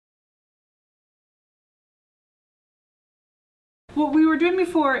what we were doing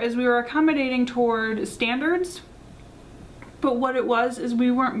before is we were accommodating toward standards, but what it was is we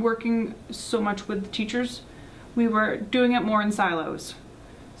weren't working so much with the teachers. We were doing it more in silos.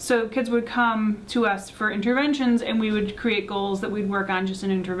 So kids would come to us for interventions and we would create goals that we'd work on just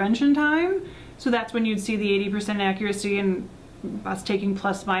in intervention time. So that's when you'd see the 80% accuracy and us taking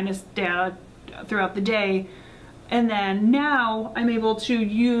plus minus data throughout the day. And then now I'm able to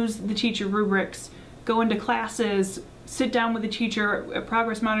use the teacher rubrics, go into classes, sit down with the teacher at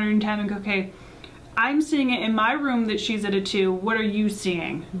progress monitoring time and go, okay, I'm seeing it in my room that she's at a 2. What are you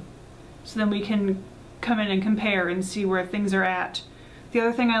seeing? So then we can come in and compare and see where things are at. The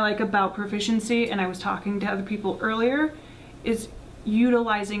other thing I like about proficiency, and I was talking to other people earlier, is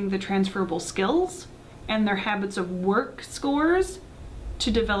utilizing the transferable skills and their habits of work scores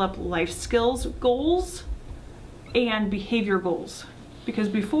to develop life skills goals and behavior goals. Because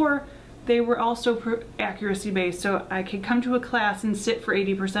before, they were also accuracy based, so I could come to a class and sit for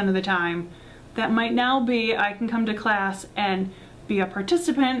 80% of the time. That might now be I can come to class and be a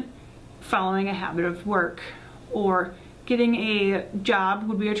participant following a habit of work, or getting a job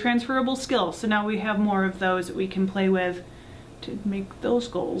would be a transferable skill. So now we have more of those that we can play with to make those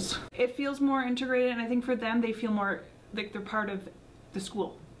goals. It feels more integrated, and I think for them they feel more like they're part of the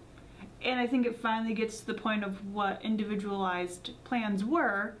school. And I think it finally gets to the point of what individualized plans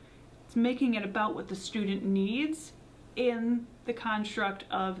were. It's making it about what the student needs in the construct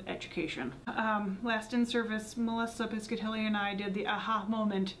of education. Last in service, Melissa Piscatelli and I did the aha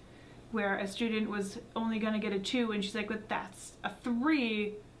moment where a student was only going to get a 2 and she's like, but that's a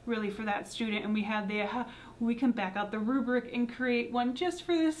 3 really for that student, and we had the aha, we can back out the rubric and create one just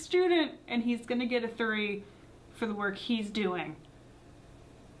for this student and he's going to get a 3 for the work he's doing,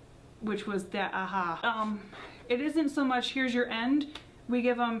 which was that aha. It isn't so much here's your end, we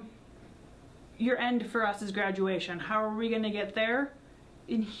give them your end for us is graduation. How are we going to get there?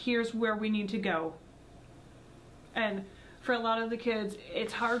 And here's where we need to go. And for a lot of the kids,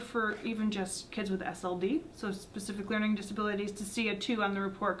 it's hard for even just kids with SLD, so specific learning disabilities, to see a 2 on the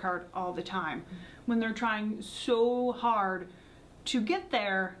report card all the time when they're trying so hard to get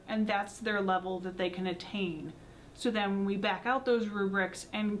there, and that's their level that they can attain. So then when we back out those rubrics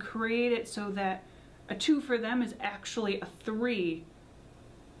and create it so that a 2 for them is actually a 3,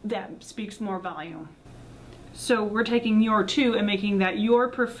 that speaks more volume. So we're taking your 2 and making that your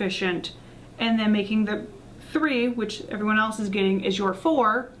proficient, and then making the 3, which everyone else is getting, is your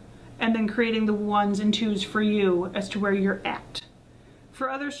 4, and then creating the 1s and 2s for you as to where you're at.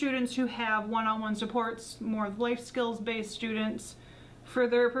 For other students who have one-on-one supports, more life skills based students, for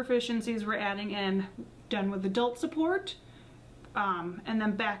their proficiencies we're adding in done with adult support, and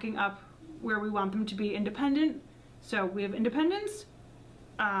then backing up where we want them to be independent. So we have independence,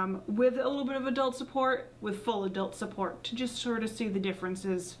 with a little bit of adult support, with full adult support, to just sort of see the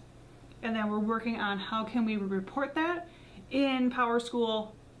differences. And then we're working on how can we report that in PowerSchool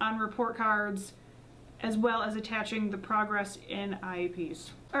on report cards, as well as attaching the progress in IEPs.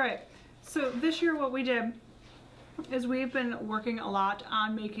 All right, so this year what we did is we've been working a lot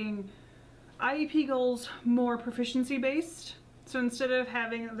on making IEP goals more proficiency based. So instead of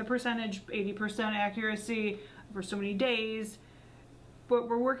having the percentage 80% accuracy for so many days, what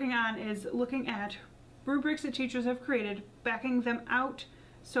we're working on is looking at rubrics that teachers have created, backing them out.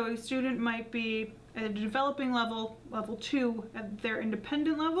 So a student might be at a developing level, level 2, at their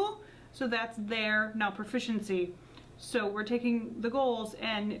independent level. So that's their now proficiency. So we're taking the goals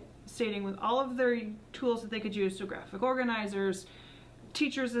and stating with all of their tools that they could use, so graphic organizers,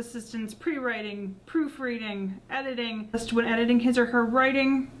 teacher's assistants, pre-writing, proofreading, editing, just when editing his or her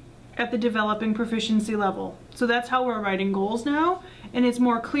writing at the developing proficiency level. So that's how we're writing goals now, and it's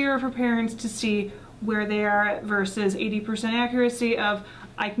more clear for parents to see where they are at versus 80% accuracy of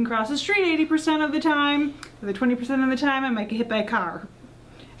I can cross the street 80% of the time, or the 20% of the time I might get hit by a car.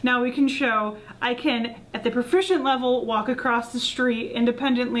 Now we can show I can, at the proficient level, walk across the street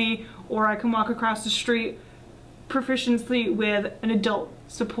independently, or I can walk across the street proficiently with an adult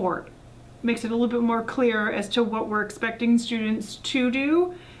support. Makes it a little bit more clear as to what we're expecting students to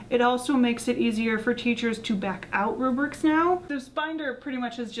do. It also makes it easier for teachers to back out rubrics now. This binder pretty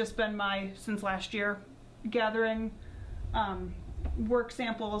much has just been since last year, gathering work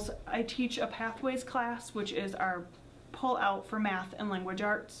samples. I teach a pathways class, which is our pull out for math and language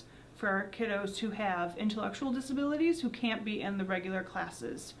arts for our kiddos who have intellectual disabilities who can't be in the regular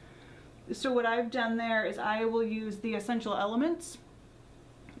classes. So what I've done there is I will use the essential elements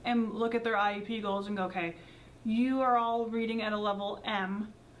and look at their IEP goals and go, okay, you are all reading at a level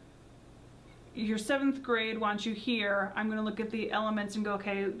M. Your 7th grade wants you here. I'm going to look at the elements and go,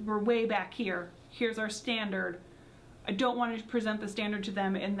 okay, we're way back here. Here's our standard. I don't want to present the standard to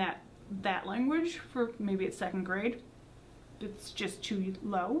them in that language for maybe it's second grade. It's just too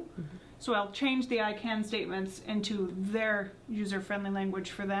low. Mm-hmm. So I'll change the I can statements into their user-friendly language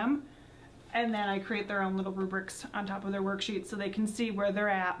for them. And then I create their own little rubrics on top of their worksheet so they can see where they're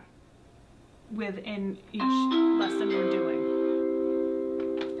at within each lesson we're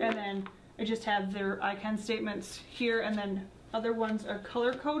doing. And then I just have their I can statements here, and then other ones are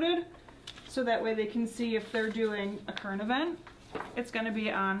color-coded so that way they can see if they're doing a current event, it's going to be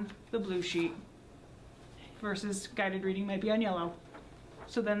on the blue sheet versus guided reading might be on yellow.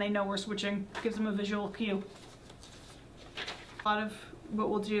 So then they know we're switching, gives them a visual cue. A lot of what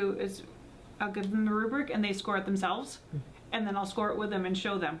we'll do is I'll give them the rubric and they score it themselves, and then I'll score it with them and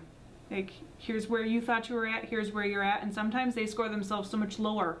show them. Like, here's where you thought you were at, here's where you're at, and sometimes they score themselves so much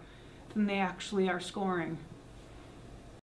lower than they actually are scoring.